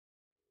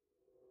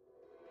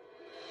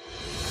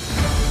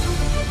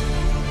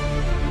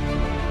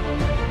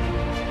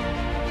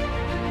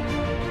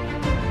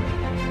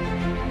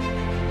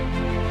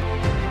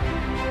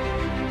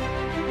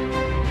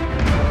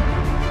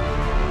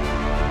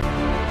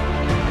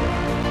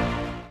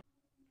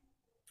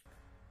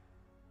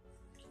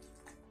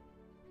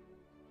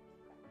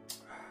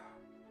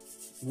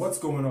What's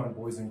going on,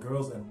 boys and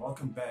girls, and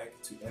welcome back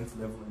to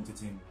Nth-Level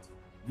Entertainment,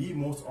 the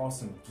most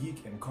awesome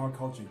geek and car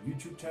culture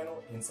YouTube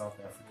channel in South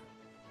Africa.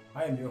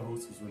 I am your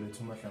host, Zwele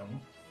Tumashamu,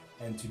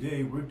 and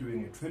today we're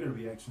doing a trailer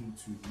reaction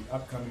to the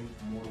upcoming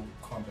Mortal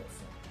Kombat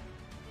film.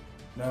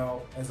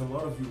 Now, as a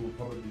lot of you will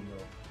probably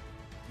know,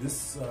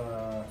 this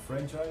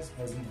franchise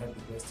hasn't had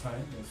the best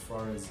time as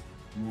far as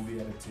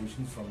movie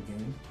adaptations from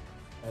game.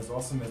 As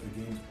awesome as the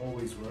games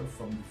always were,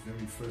 from the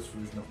very first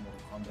version of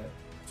Mortal Kombat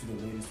to the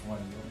latest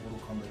one, Mortal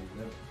Kombat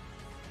 11,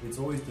 it's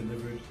always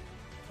delivered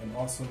an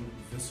awesome,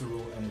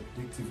 visceral, and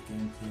addictive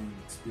gameplay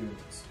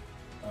experience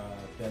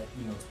that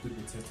stood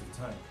the test of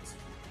time,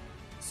 basically.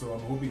 So I'm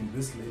hoping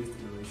this latest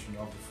iteration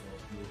of the film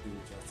will do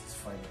it justice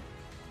finally.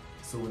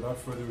 So without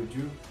further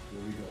ado,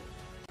 here we go.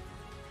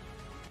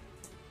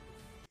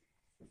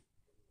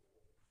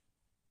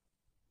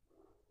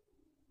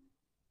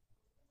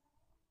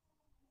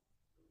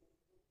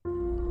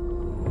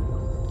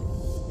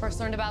 First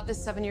learned about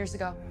this 7 years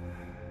ago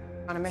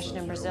on a mission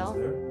in Brazil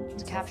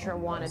to capture a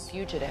wanted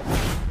fugitive.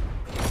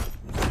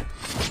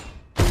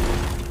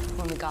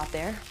 When we got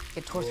there,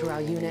 it tore through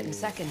our unit in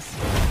seconds.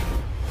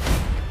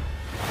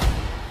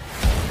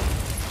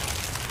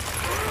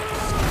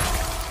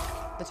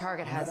 The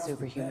target had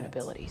superhuman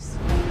abilities.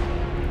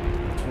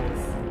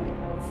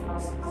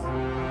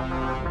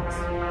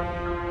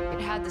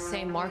 It had the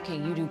same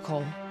marking you do,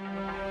 Cole.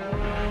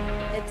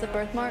 It's a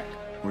birthmark.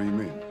 What do you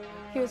mean?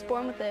 He was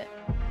born with it.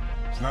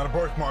 It's not a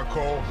birthmark,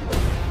 Cole.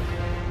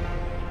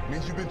 It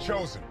means you've been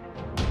chosen.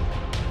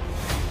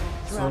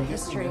 Throughout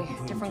history,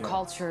 different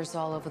cultures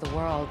all over the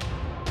world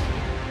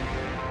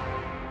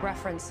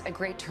reference a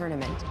great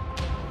tournament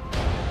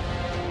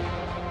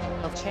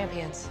of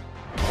champions.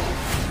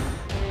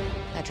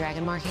 That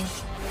dragon marking?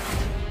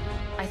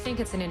 I think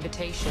it's an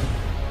invitation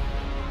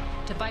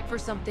to fight for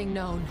something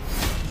known.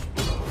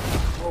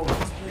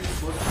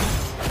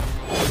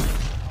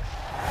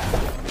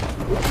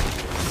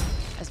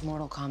 As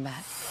Mortal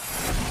Kombat.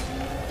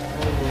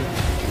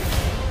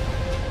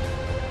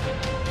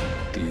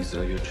 These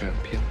are your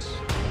champions.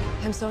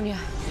 I'm Sonya.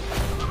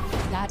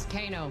 That's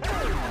Kano.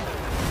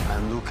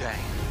 I'm Liu Kang.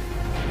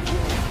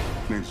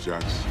 Name's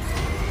Jax.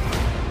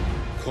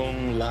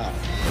 Kung Lao.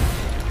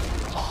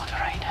 Lord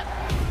Raiden.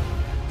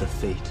 The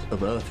fate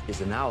of Earth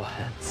is in our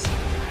hands.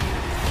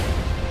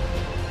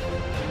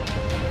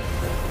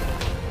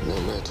 No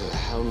matter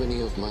how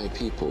many of my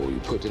people you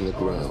put in the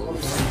ground,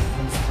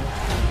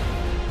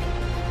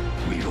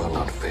 we will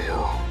not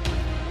fail.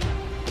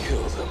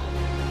 Kill them.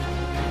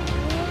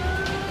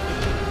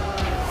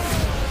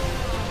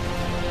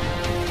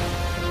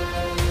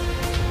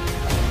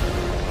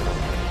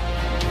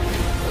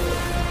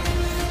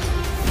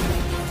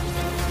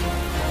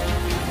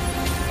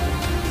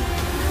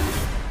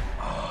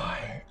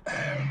 I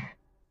am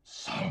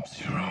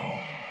Sub-Zero.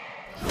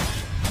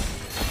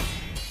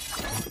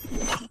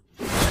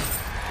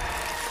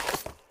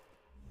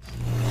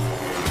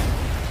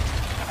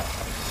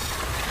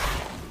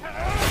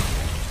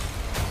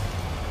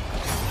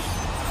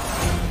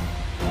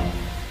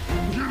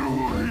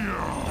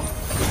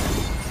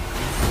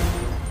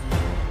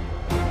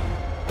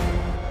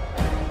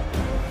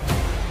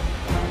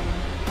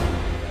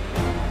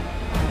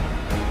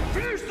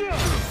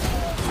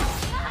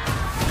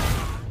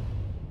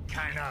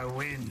 Kano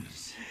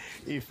wins.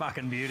 You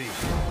fucking beauty.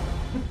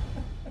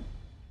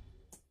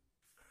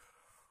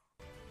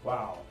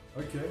 Wow,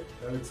 okay,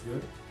 that looks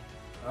good.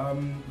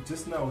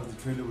 Just now as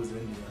the trailer was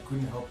ending, I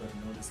couldn't help but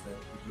notice that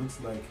it looks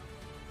like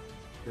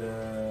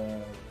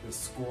the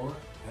score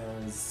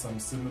has some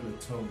similar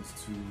tones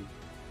to,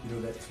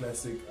 that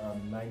classic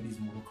 90s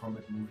Mortal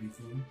Kombat movie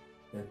theme.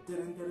 That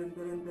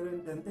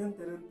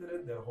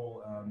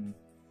whole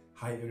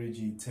high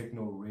energy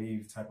techno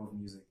rave type of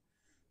music.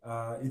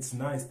 It's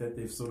nice that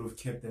they've sort of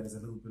kept that as a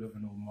little bit of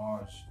an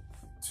homage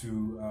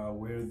to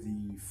where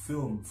the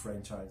film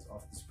franchise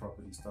of this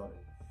property started.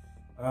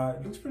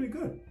 It looks pretty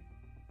good.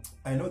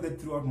 I know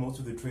that throughout most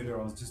of the trailer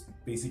I was just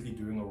basically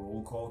doing a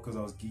roll call because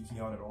I was geeking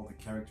out at all the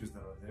characters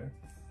that are there.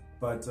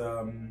 But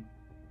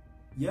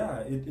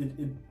yeah,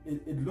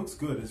 it looks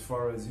good as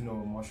far as,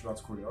 martial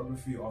arts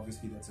choreography.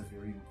 Obviously that's a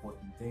very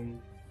important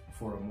thing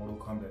for a Mortal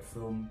Kombat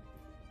film.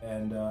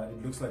 And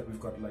it looks like we've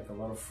got like a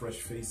lot of fresh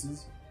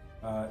faces.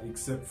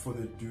 Except for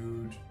the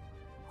dude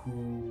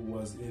who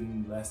was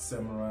in Last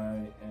Samurai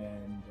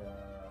and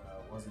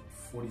was it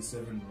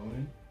 47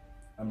 Ronin?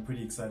 I'm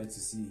pretty excited to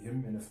see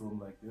him in a film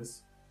like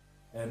this.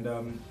 And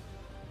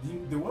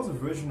there was a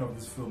version of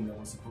this film that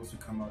was supposed to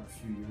come out a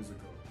few years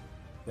ago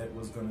that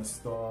was going to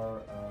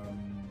star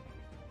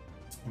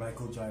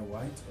Michael Jai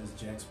White as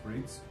Jax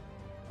Briggs.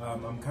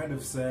 I'm kind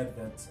of sad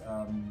that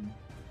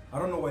I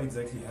don't know what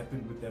exactly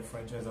happened with that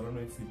franchise. I don't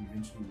know if it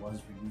eventually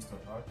was released or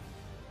not.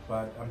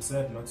 But I'm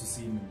sad not to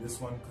see him in this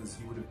one because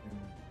he would have been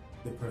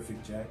the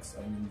perfect Jax.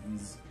 I mean,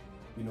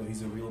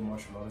 he's a real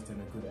martial artist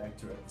and a good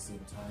actor at the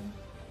same time.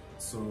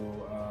 So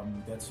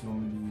that's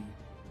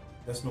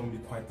normally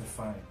quite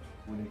defined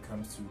when it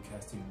comes to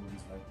casting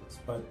movies like this.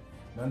 But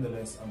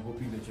nonetheless, I'm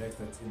hoping the Jax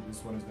that's in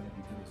this one is going to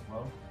be good as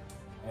well.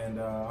 And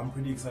I'm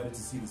pretty excited to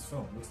see this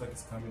film. Looks like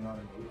it's coming out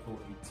on April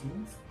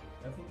 18th,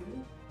 I think it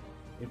is.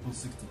 April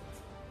 16th.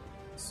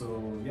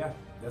 So yeah,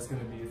 that's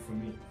gonna be it for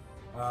me.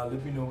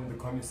 Let me know in the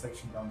comment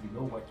section down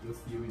below what your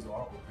theories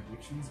are or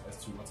predictions as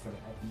to what's gonna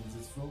happen in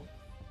this film,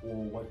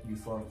 or what you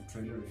thought of the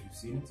trailer if you've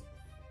seen it.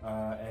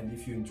 And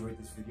if you enjoyed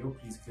this video,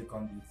 please click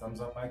on the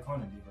thumbs up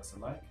icon and leave us a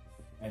like.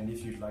 And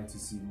if you'd like to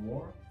see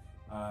more,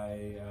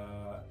 I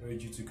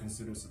urge you to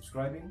consider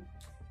subscribing,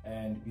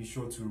 and be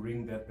sure to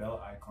ring that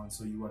bell icon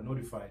so you are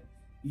notified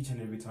each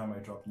and every time I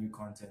drop new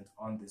content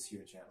on this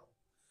here channel.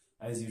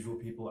 As usual,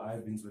 people,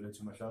 I've been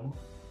Zweletu Mahlangu.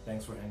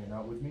 Thanks for hanging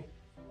out with me.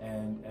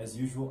 And as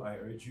usual, I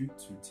urge you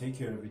to take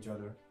care of each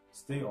other,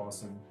 stay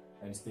awesome,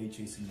 and stay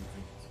chasing your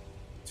dreams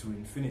to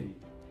infinity